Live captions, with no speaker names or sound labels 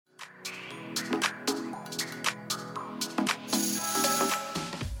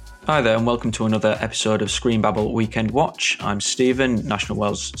Hi there and welcome to another episode of Screen Babble Weekend Watch. I'm Stephen, National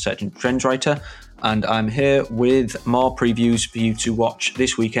Wales Search and Trends writer, and I'm here with more previews for you to watch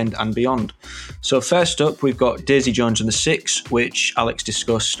this weekend and beyond. So first up, we've got Daisy Jones and the Six, which Alex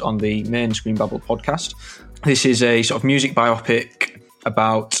discussed on the main Screen Babble podcast. This is a sort of music biopic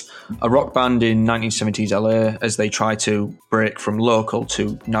about a rock band in 1970s LA as they try to break from local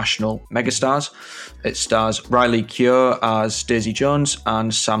to national megastars. It stars Riley Keough as Daisy Jones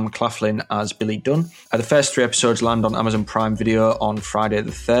and Sam Claflin as Billy Dunn. The first 3 episodes land on Amazon Prime Video on Friday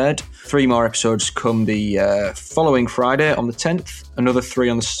the 3rd. 3 more episodes come the following Friday on the 10th. Another 2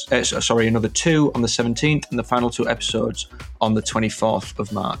 on the 17th, and the final 2 episodes on the 24th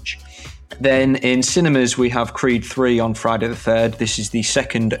of March. Then in cinemas, we have Creed 3 on Friday the 3rd. This is the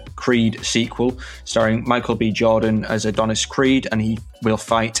second Creed sequel, starring Michael B. Jordan as Adonis Creed, and he will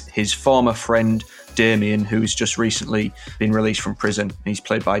fight his former friend Damien, who's just recently been released from prison. He's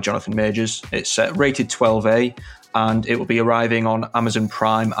played by Jonathan Majors. It's rated 12A, and it will be arriving on Amazon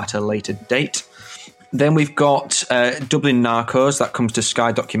Prime at a later date. Then we've got Dublin Narcos, that comes to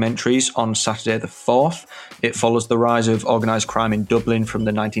Sky Documentaries on Saturday the 4th. It follows the rise of organised crime in Dublin from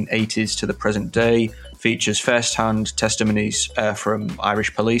the 1980s to the present day, features first-hand testimonies from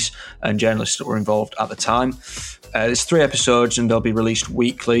Irish police and journalists that were involved at the time. There's 3 episodes and they'll be released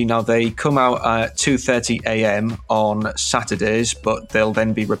weekly. Now, they come out at 2:30 a.m. on Saturdays, but they'll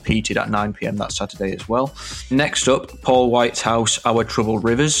then be repeated at 9 p.m. that Saturday as well. Next up, Paul Whitehouse, Our Troubled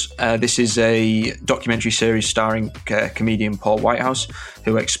Rivers. This is a documentary series starring comedian Paul Whitehouse,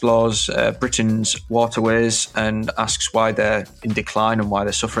 who explores Britain's waterways and asks why they're in decline and why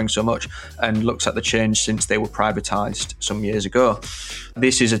they're suffering so much, and looks at the change since they were privatised some years ago.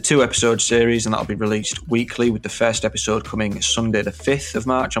 This is a 2-episode series and that'll be released weekly, with the first episode coming Sunday the 5th of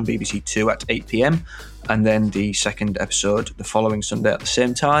March on BBC 2 at 8 p.m, and then the second episode the following Sunday at the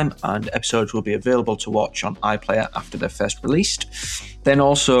same time, and episodes will be available to watch on iPlayer after they're first released. Then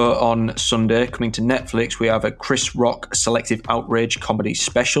also on Sunday, coming to Netflix, we have a Chris Rock Selective Outrage comedy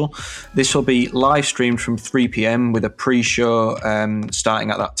special. This will be live streamed from 3 p.m. with a pre-show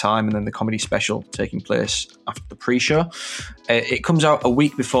starting at that time, and then the comedy special taking place after the pre-show. It comes out a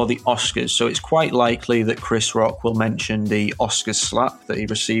week before the Oscars, so it's quite likely that Chris Rock will mention the Oscars slap that he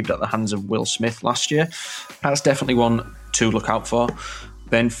received at the hands of Will Smith last year. That's definitely one to look out for.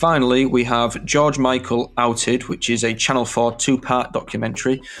 Then finally, we have George Michael Outed, which is a Channel 4 2-part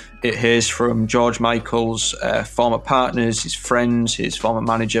documentary. It hears from George Michael's former partners, his friends, his former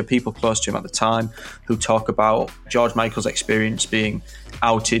manager, people close to him at the time, who talk about George Michael's experience being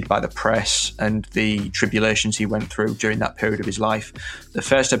outed by the press and the tribulations he went through during that period of his life. The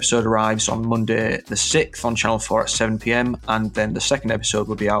first episode arrives on Monday the 6th on Channel 4 at 7 p.m, and then the second episode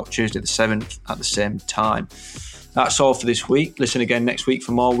will be out Tuesday the 7th at the same time. That's all for this week. Listen again next week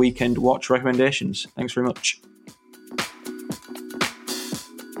for more weekend watch recommendations. Thanks very much.